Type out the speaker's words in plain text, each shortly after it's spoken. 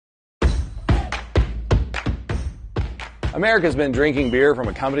America's been drinking beer from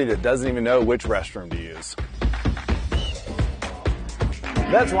a company that doesn't even know which restroom to use.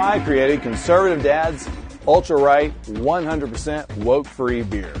 That's why I created Conservative Dad's ultra-right, 100% woke-free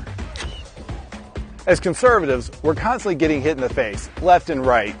beer. As conservatives, we're constantly getting hit in the face, left and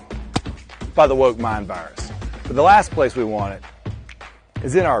right, by the woke mind virus. But the last place we want it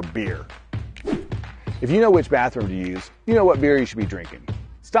is in our beer. If you know which bathroom to use, you know what beer you should be drinking.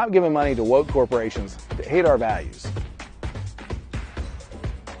 Stop giving money to woke corporations that hate our values.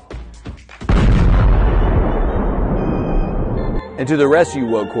 And to the rest of you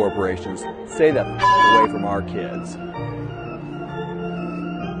woke corporations, stay the away from our kids.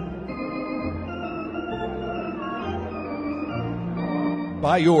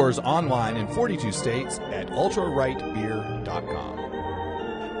 Buy yours online in 42 states at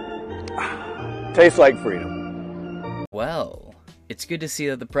ultrarightbeer.com. Tastes like freedom. Well, it's good to see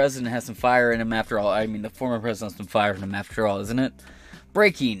that the president has some fire in him after all. I mean, the former president has some fire in him after all, isn't it?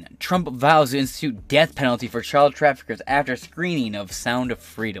 Breaking. Trump vows to institute death penalty for child traffickers after screening of Sound of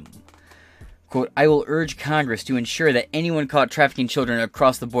Freedom. Quote, I will urge Congress to ensure that anyone caught trafficking children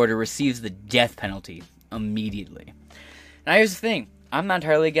across the border receives the death penalty immediately. Now here's the thing. I'm not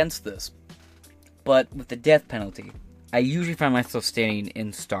entirely against this. But with the death penalty, I usually find myself standing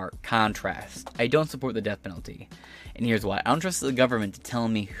in stark contrast. I don't support the death penalty. And here's why. I don't trust the government to tell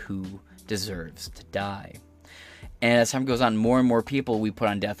me who deserves to die. And as time goes on, more and more people we put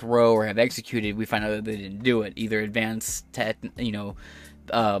on death row or have executed, we find out that they didn't do it. Either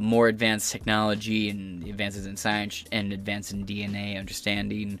more advanced technology and advances in science and advances in DNA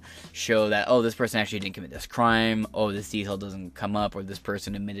understanding show that, oh, this person actually didn't commit this crime, oh, this detail doesn't come up, or this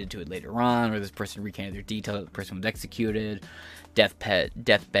person admitted to it later on, or this person recanted their detail that the person was executed,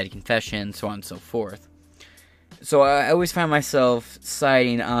 deathbed confession, so on and so forth. So I always find myself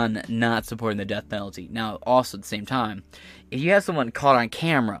siding on not supporting the death penalty. Now, also at the same time, if you have someone caught on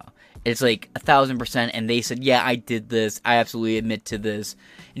camera, it's like 1,000%, and they said, yeah, I did this, I absolutely admit to this,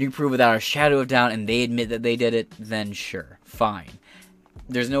 and you can prove without a shadow of doubt, and they admit that they did it, then sure, fine.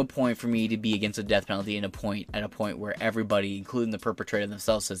 There's no point for me to be against the death penalty at a point where everybody, including the perpetrator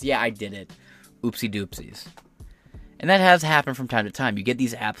themselves, says, yeah, I did it, oopsie doopsies. And that has happened from time to time. You get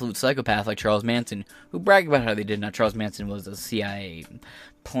these absolute psychopaths like Charles Manson, who brag about how they did. Now, Charles Manson was a CIA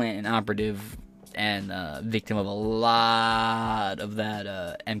plant and operative and victim of a lot of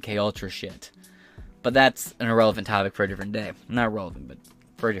that MK Ultra shit. But that's an irrelevant topic for a different day. Not relevant, but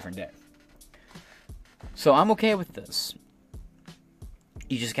for a different day. So I'm okay with this.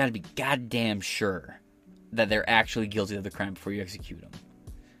 You just gotta be goddamn sure that they're actually guilty of the crime before you execute them.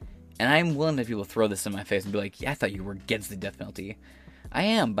 And I'm willing to have people throw this in my face and be like, yeah, I thought you were against the death penalty. I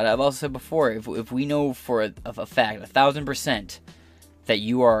am, but I've also said before, if we know for a fact, 1,000%, that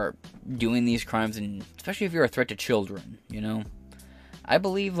you are doing these crimes, and especially if you're a threat to children, you know? I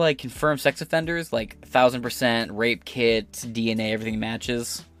believe, like, confirmed sex offenders, like, 1,000%, rape kits, DNA, everything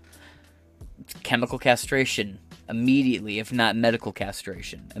matches. It's chemical castration, immediately, if not medical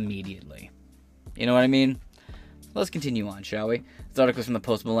castration, immediately. You know what I mean? Let's continue on, shall we? This article is from the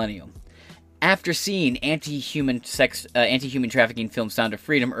Post-Millennial. After seeing anti-human trafficking film Sound of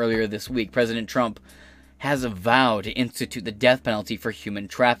Freedom earlier this week, President Trump has a vow to institute the death penalty for human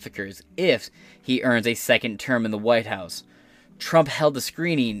traffickers if he earns a second term in the White House. Trump held a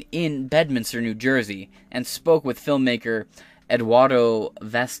screening in Bedminster, New Jersey, and spoke with filmmaker Eduardo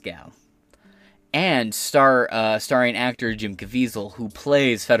Vascal and starring actor Jim Caviezel, who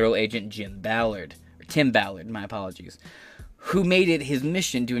plays federal agent Tim Ballard, my apologies, who made it his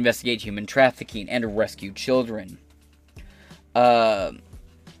mission to investigate human trafficking and rescue children.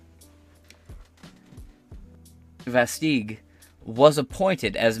 Vastig was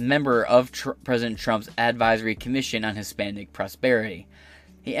appointed as member of President Trump's Advisory Commission on Hispanic Prosperity.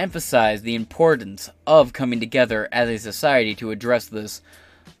 He emphasized the importance of coming together as a society to address this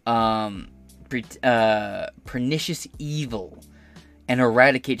pernicious evil and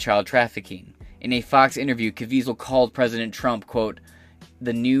eradicate child trafficking. In a Fox interview, Caviezel called President Trump, quote,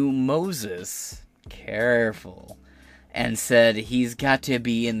 the new Moses, careful, and said he's got to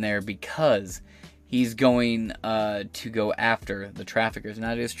be in there because he's going to go after the traffickers. And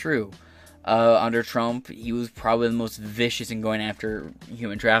that is true. Under Trump, he was probably the most vicious in going after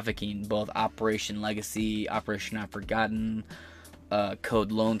human trafficking, both Operation Legacy, Operation Not Forgotten,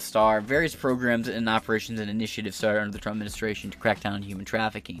 Code Lone Star, various programs and operations and initiatives started under the Trump administration to crack down on human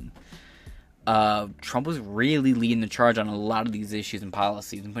trafficking. Trump was really leading the charge on a lot of these issues and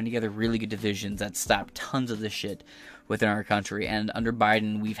policies and putting together really good divisions that stopped tons of this shit within our country. And under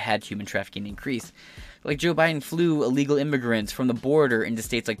Biden, we've had human trafficking increase. Like, Joe Biden flew illegal immigrants from the border into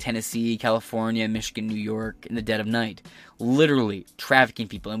states like Tennessee, California, Michigan, New York in the dead of night. Literally trafficking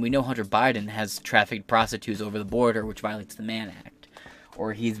people. And we know Hunter Biden has trafficked prostitutes over the border, which violates the Mann Act.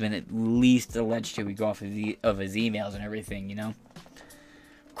 Or he's been at least alleged to. We go off of his emails and everything, you know?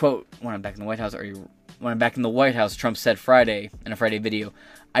 Quote, when I'm back in the White House, Trump said Friday, in a Friday video,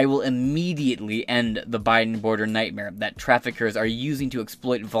 "I will immediately end the Biden border nightmare that traffickers are using to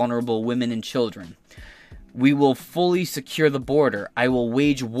exploit vulnerable women and children. We will fully secure the border. I will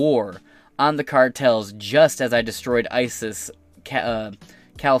wage war on the cartels just as I destroyed ISIS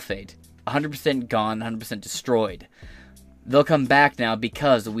caliphate. 100% gone, 100% destroyed. They'll come back now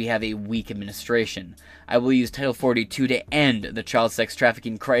because we have a weak administration. I will use Title 42 to end the child sex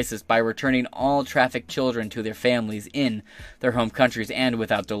trafficking crisis by returning all trafficked children to their families in their home countries and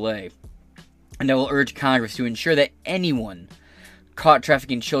without delay. And I will urge Congress to ensure that anyone caught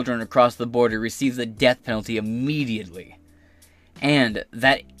trafficking children across the border receives the death penalty immediately. And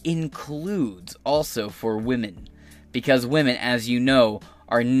that includes also for women, because women, as you know,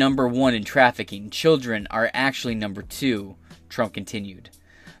 are number one in trafficking. Children are actually number two," Trump continued.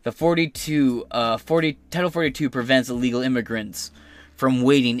 The Title 42 prevents illegal immigrants from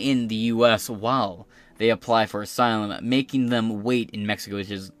waiting in the U.S. while they apply for asylum, making them wait in Mexico,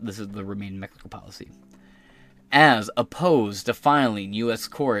 this is the Remain in Mexico policy, as opposed to filing U.S.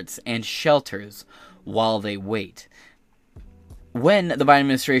 courts and shelters while they wait. When the Biden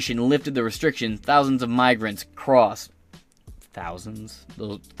administration lifted the restriction, thousands of migrants crossed. Thousands?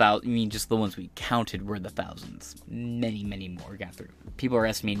 Just the ones we counted were the thousands. Many, many more got through. People are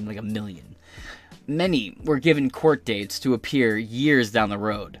estimating like 1 million. Many were given court dates to appear years down the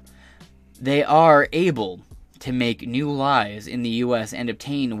road. They are able to make new lives in the U.S. and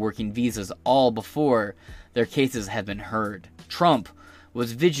obtain working visas all before their cases have been heard. Trump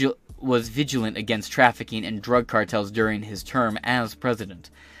was vigilant against trafficking and drug cartels during his term as president,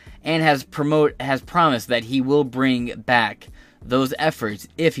 and has promised that he will bring back those efforts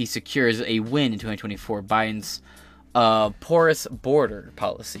if he secures a win in 2024. Biden's porous border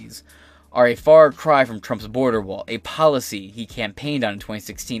policies are a far cry from Trump's border wall, a policy he campaigned on in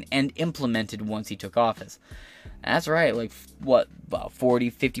 2016 and implemented once he took office. That's right, about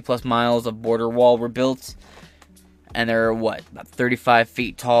 40, 50 plus miles of border wall were built, and they're, about 35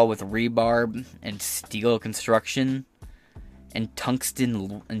 feet tall with rebar and steel construction and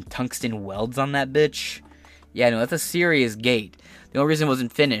tungsten welds on that bitch. Yeah, no, that's a serious gate. The only reason it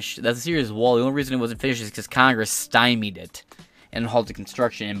wasn't finished, that's a serious wall. The only reason it wasn't finished is because Congress stymied it and halted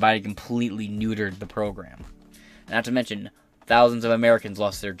construction, and Biden completely neutered the program. Not to mention, thousands of Americans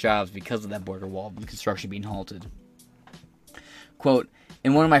lost their jobs because of that border wall and construction being halted. Quote,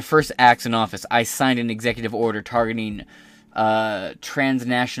 "In one of my first acts in office, I signed an executive order targeting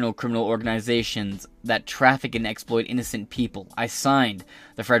transnational criminal organizations that traffic and exploit innocent people. I signed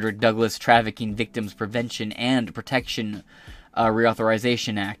the Frederick Douglass Trafficking Victims Prevention and Protection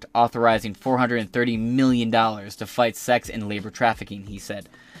Reauthorization Act, authorizing $430 million to fight sex and labor trafficking," he said.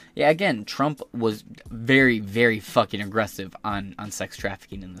 Yeah, again, Trump was very, very fucking aggressive on sex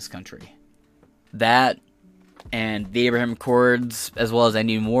trafficking in this country. That and the Abraham Accords, as well as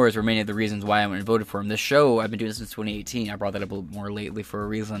ending wars, were many of the reasons why I went and voted for him. This show, I've been doing this since 2018. I brought that up a little more lately for a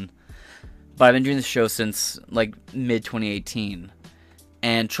reason. But I've been doing this show since, mid-2018.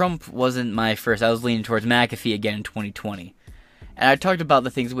 And Trump wasn't my first. I was leaning towards McAfee again in 2020. And I talked about the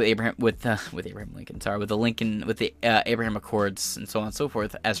things with Abraham Lincoln, with the Abraham Accords and so on and so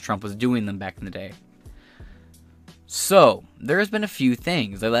forth, as Trump was doing them back in the day. So, there has been a few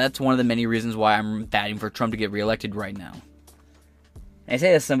things. That's one of the many reasons why I'm batting for Trump to get reelected right now. And I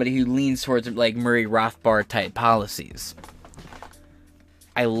say this as somebody who leans towards, Murray Rothbard-type policies.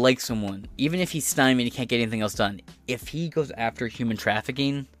 I like someone, even if he's stymied and he can't get anything else done, if he goes after human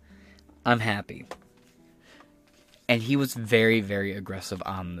trafficking, I'm happy. And he was very, very aggressive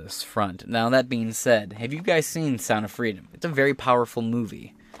on this front. Now, that being said, have you guys seen Sound of Freedom? It's a very powerful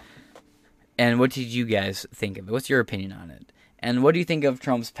movie. And what did you guys think of it? What's your opinion on it? And what do you think of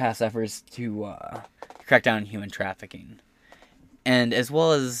Trump's past efforts to crack down on human trafficking? And as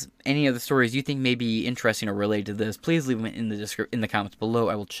well as any other stories you think may be interesting or related to this, please leave them in the comments below.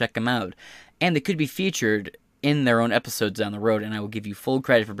 I will check them out. And they could be featured in their own episodes down the road, and I will give you full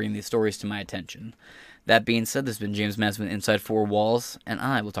credit for bringing these stories to my attention. That being said, this has been James Madsen with Inside Four Walls, and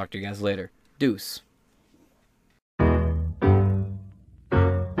I will talk to you guys later. Deuce.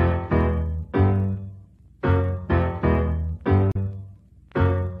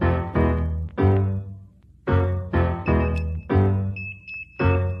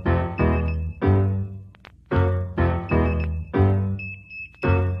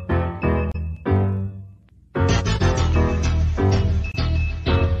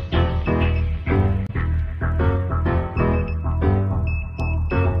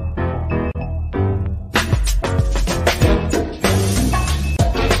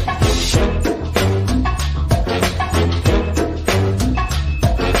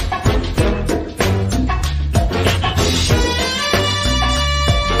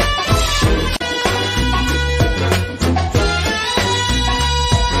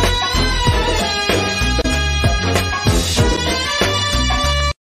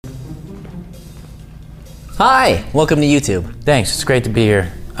 Hi, welcome to YouTube. Thanks, it's great to be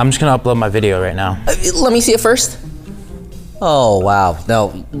here. I'm just gonna upload my video right now. Let me see it first. Oh, wow.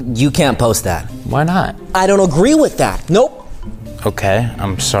 No, you can't post that. Why not? I don't agree with that. Nope. Okay,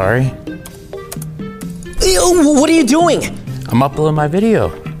 I'm sorry. Ew, what are you doing? I'm uploading my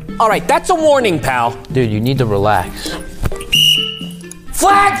video. All right, that's a warning, pal. Dude, you need to relax.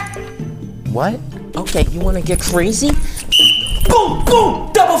 Flag! What? Okay, you want to get crazy? Boom,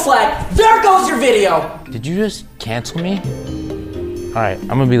 boom, double flag. There goes your video. Did you just cancel me? All right, I'm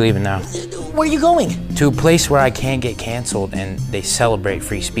gonna be leaving now. Where are you going? To a place where I can't get canceled and they celebrate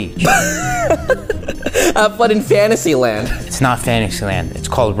free speech. Have fun in Fantasyland. It's not Fantasyland, it's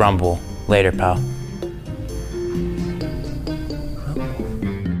called Rumble. Later, pal.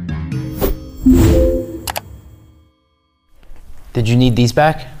 Did you need these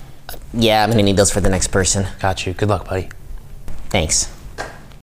back? Yeah, I'm gonna need those for the next person. Got you. Good luck, buddy. Thanks.